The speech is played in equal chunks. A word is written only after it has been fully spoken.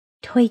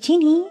Toy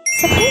Genie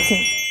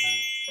surprises.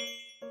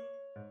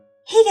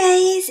 Hey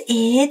guys,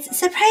 it's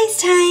surprise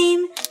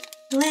time!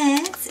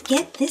 Let's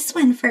get this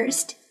one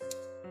first.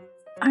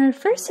 Our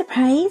first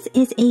surprise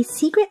is a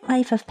Secret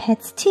Life of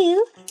Pets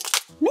 2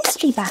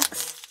 mystery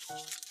box.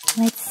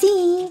 Let's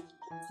see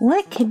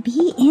what could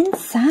be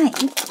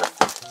inside.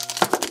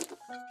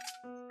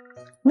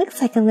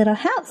 Looks like a little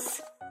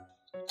house.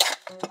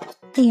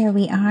 There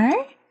we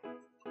are.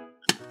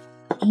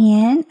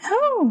 And,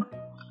 oh,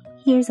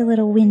 here's a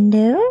little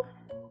window.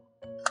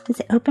 Does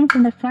it open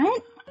from the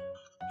front?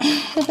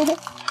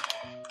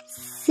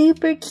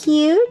 Super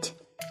cute.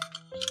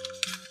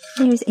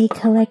 There's a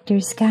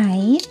collector's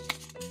guide.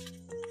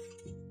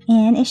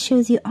 And it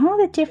shows you all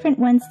the different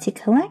ones to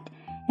collect.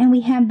 And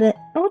we have the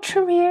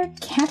ultra rare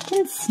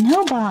Captain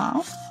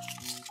Snowball.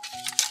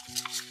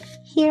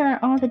 Here are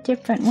all the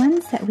different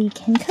ones that we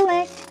can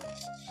collect.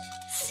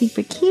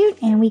 Super cute.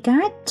 And we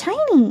got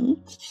Tiny.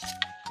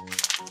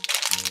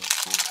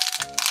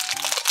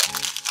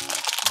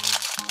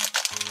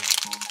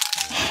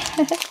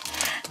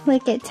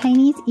 Look at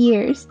Tiny's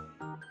ears.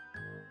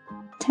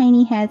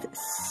 Tiny has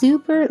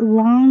super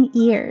long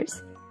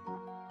ears.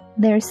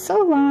 They're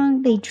so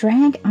long they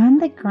drag on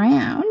the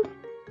ground.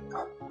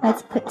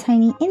 Let's put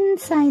Tiny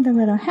inside the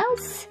little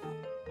house.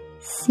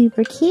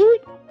 Super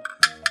cute.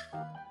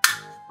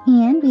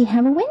 And we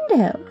have a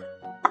window.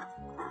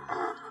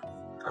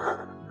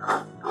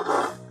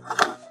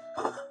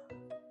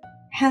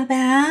 How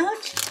about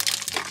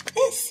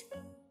this?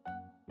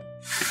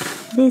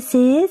 This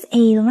is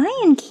a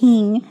Lion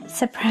King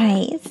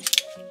surprise.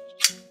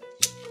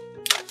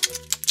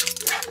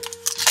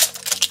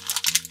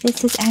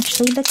 This is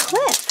actually the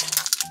cliff.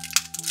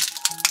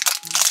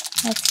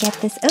 Let's get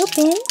this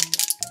open.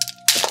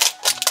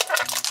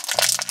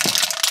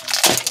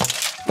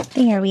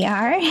 There we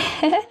are.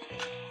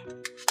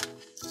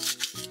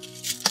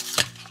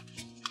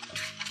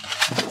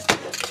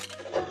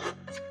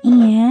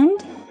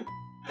 And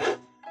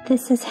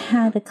this is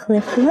how the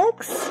cliff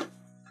looks.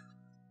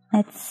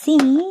 Let's see.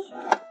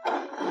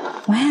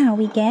 Wow,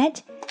 we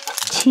get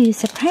 2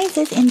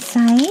 surprises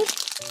inside.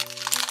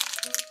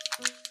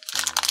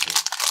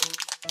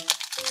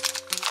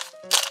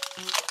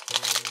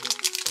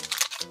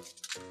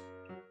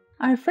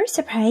 Our first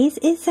surprise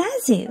is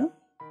Zazu.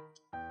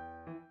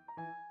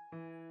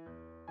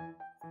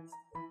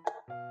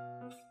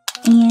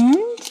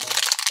 And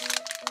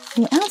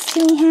who else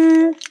do we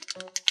have?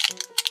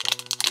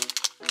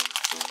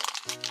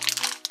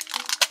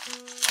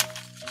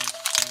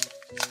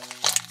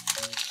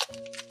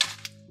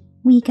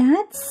 We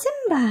got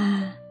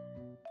Simba.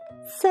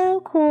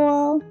 So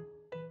cool.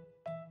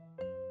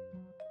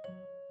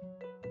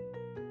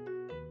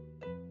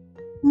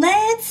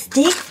 Let's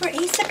dig for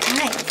a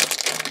surprise.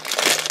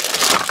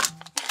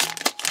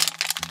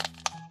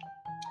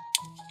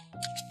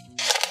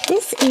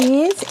 This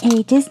is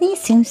a Disney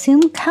Tsum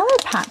Tsum Color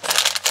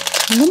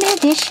Pops limited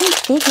edition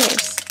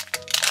figures.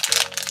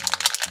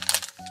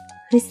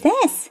 Who's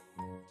this?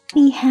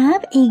 We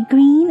have a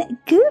green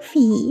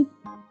Goofy.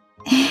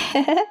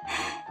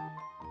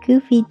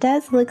 Goofy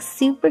does look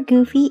super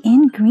goofy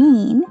in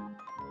green.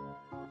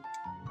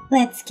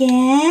 Let's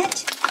get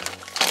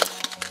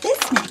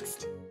this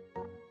next.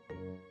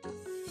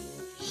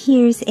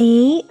 Here's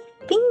a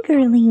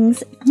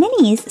Fingerlings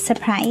Minis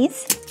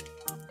surprise.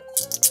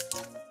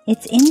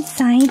 It's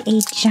inside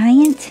a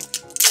giant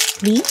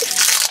leaf.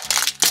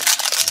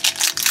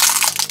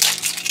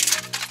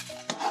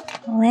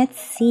 Let's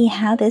see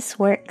how this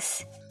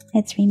works.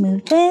 Let's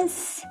remove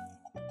this.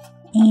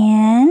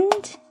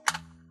 And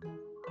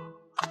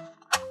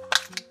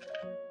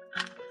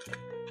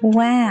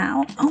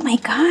wow, oh my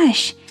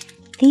gosh,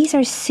 these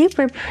are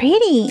super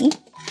pretty.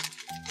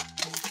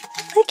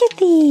 Look at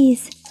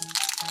these,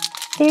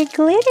 they're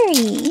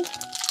glittery.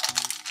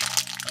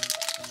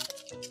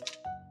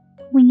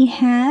 We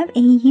have a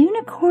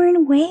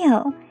unicorn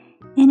whale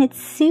and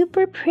it's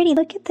super pretty.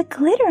 Look at the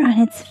glitter on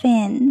its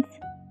fins.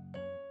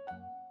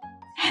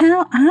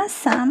 How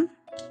awesome.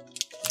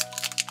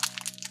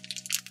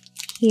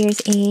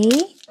 Here's a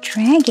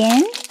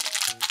dragon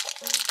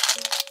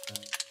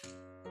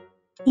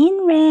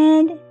in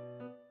red,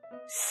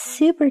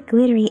 super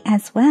glittery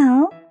as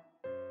well.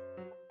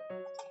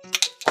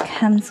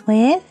 Comes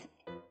with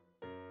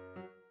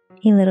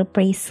a little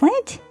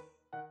bracelet,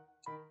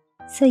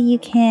 so you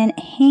can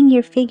hang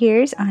your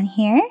figures on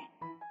here.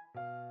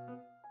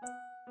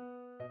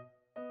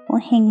 We'll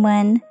hang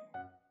one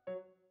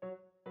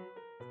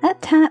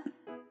up top,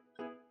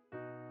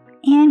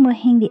 and we'll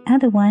hang the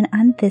other one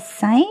on this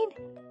side.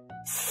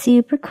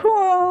 Super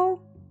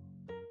cool!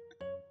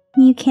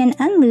 You can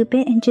unloop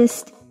it and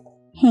just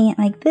hang it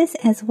like this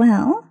as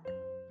well.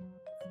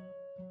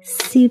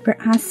 Super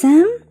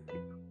awesome!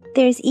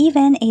 There's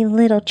even a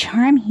little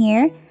charm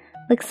here.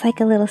 Looks like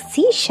a little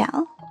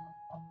seashell.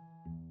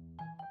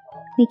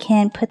 We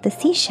can put the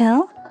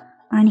seashell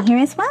on here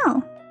as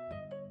well.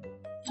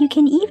 You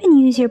can even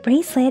use your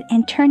bracelet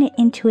and turn it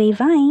into a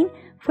vine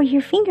for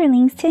your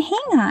fingerlings to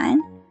hang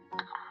on.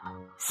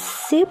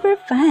 Super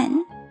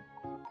fun!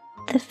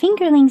 The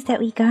fingerlings that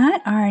we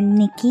got are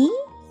Nikki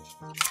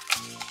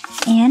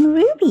and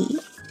Ruby.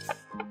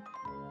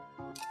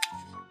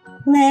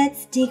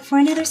 Let's dig for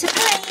another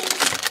surprise.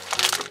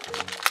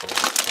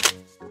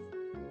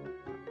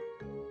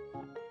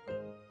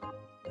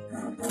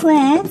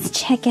 Let's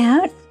check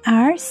out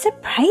our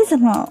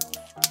Surprisable.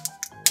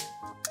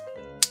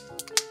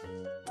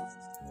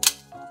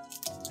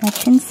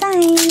 What's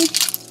inside?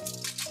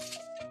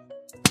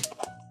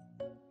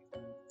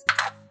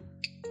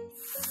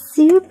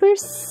 Super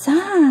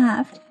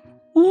soft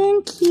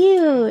and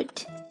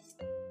cute.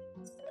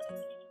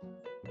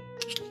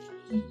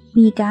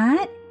 We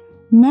got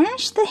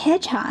Nash the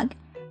Hedgehog,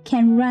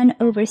 can run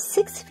over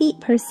 6 feet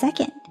per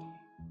second.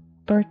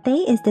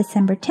 Birthday is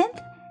December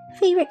 10th.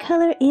 Favorite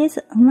color is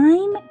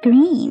lime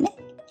green.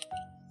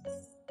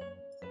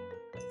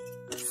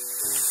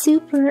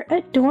 Super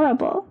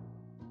adorable.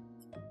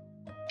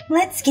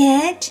 Let's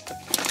get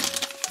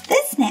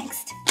this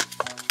next.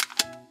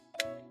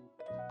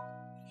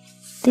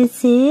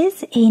 This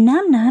is a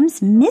Num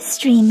Nom's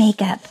mystery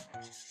makeup.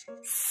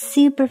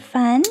 Super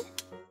fun.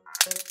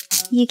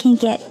 You can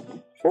get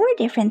 4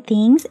 different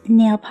things: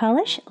 nail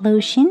polish,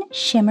 lotion,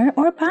 shimmer,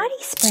 or body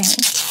spray.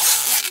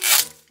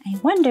 I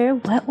wonder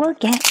what we'll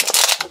get.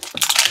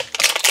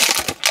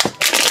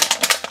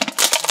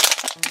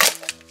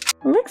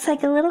 Looks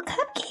like a little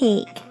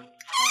cupcake.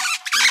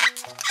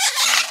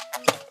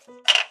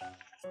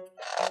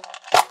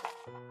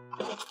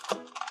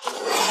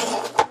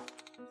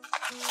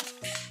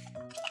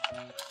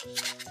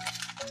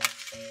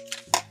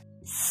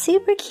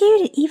 Super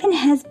cute. It even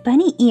has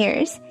bunny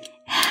ears.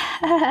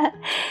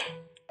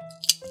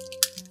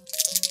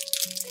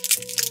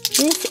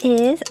 This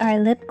is our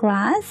lip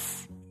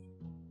gloss.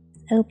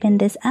 Open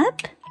this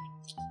up.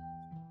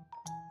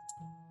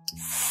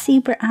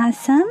 Super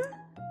awesome.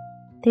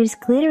 There's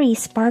glittery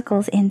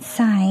sparkles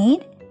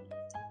inside.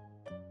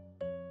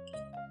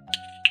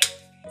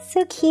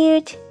 So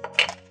cute.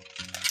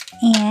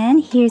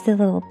 And here's a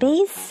little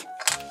base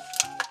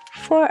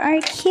for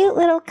our cute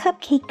little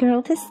cupcake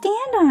girl to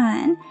stand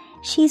on.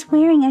 She's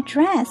wearing a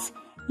dress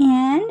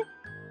and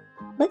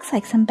looks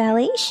like some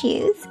ballet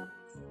shoes.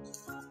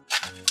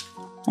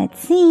 Let's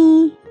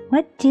see,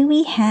 what do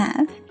we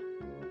have?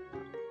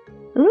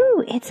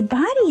 Ooh, it's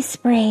body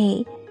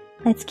spray.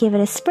 Let's give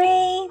it a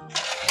spray.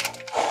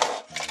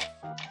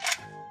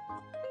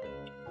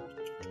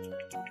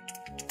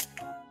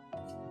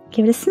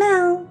 Give it a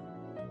smell.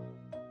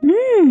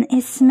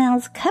 It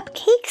smells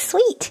cupcake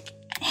sweet.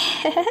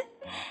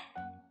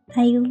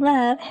 I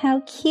love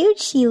how cute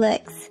she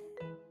looks.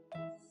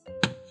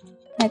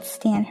 Let's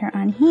stand her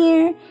on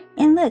here.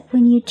 And look,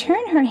 when you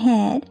turn her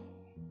head,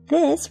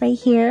 this right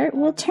here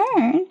will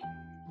turn.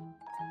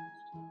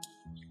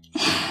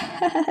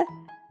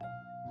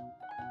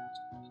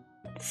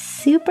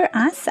 Super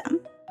awesome.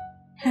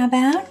 How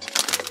about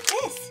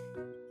this?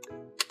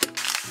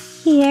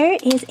 Here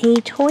is a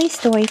Toy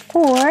Story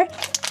 4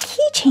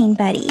 keychain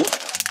buddy.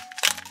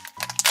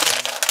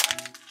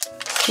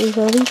 See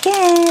what we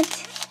get.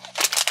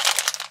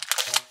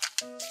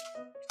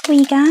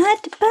 We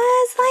got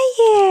Buzz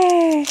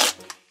Lightyear.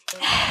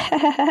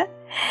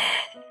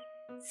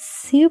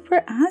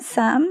 Super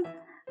awesome.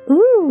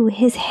 Ooh,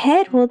 his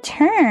head will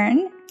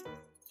turn.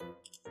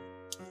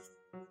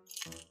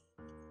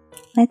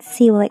 Let's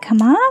see, will it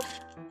come off?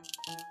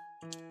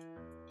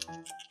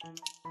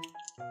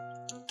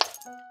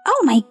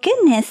 Oh my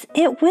goodness,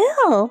 it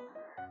will.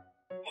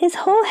 His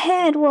whole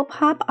head will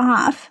pop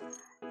off.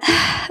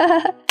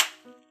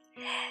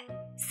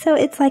 So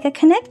it's like a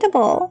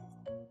connectable.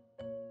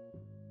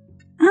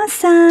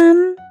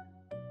 Awesome.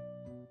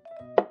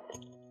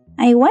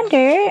 I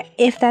wonder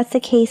if that's the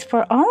case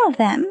for all of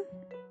them.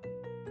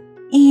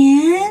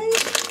 And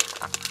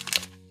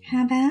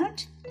how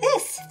about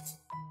this?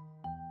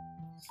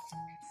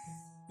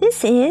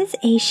 This is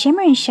a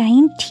Shimmer and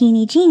Shine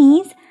Teeny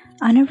Genies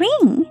on a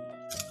ring.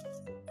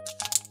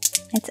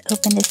 Let's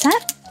open this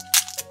up.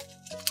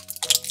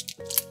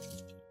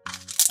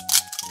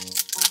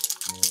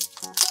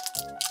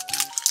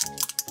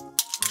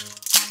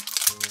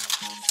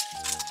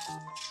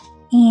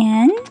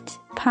 And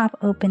pop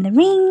open the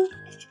ring.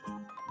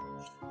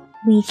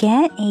 We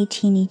get a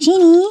Teeny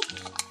Genie.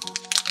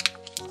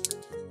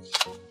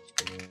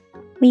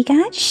 We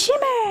got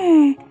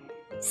Shimmer.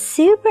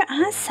 Super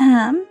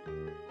awesome.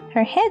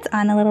 Her head's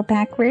on a little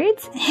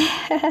backwards.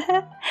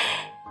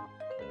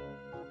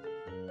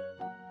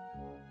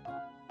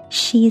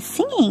 She's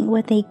singing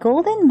with a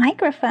golden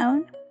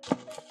microphone.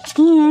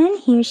 And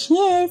here she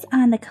is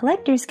on the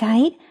collector's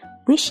guide,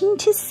 Wishing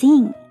to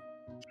Sing.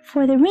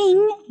 For the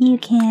ring, you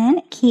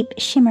can keep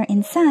Shimmer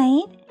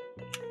inside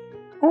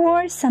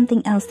or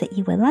something else that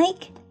you would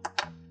like.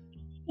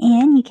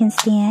 And you can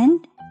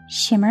stand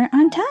Shimmer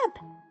on top.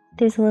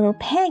 There's a little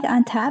peg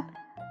on top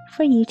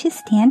for you to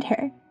stand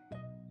her.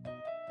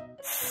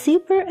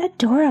 Super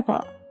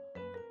adorable.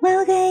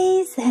 Well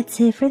guys, that's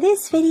it for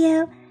this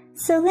video.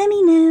 So let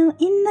me know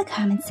in the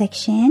comment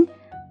section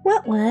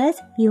what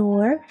was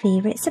your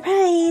favorite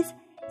surprise.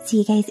 See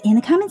you guys in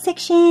the comment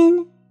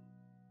section.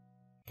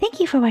 Thank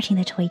you for watching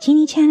the Toy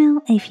Genie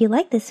channel, and if you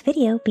like this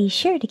video, be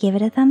sure to give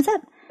it a thumbs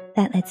up.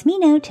 That lets me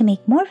know to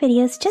make more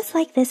videos just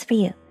like this for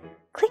you.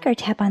 Click or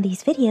tap on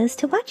these videos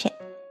to watch it.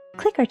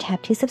 Click or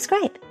tap to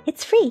subscribe.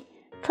 It's free.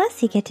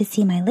 Plus, you get to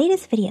see my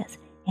latest videos.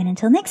 And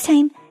until next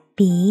time,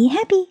 be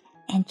happy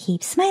and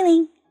keep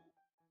smiling.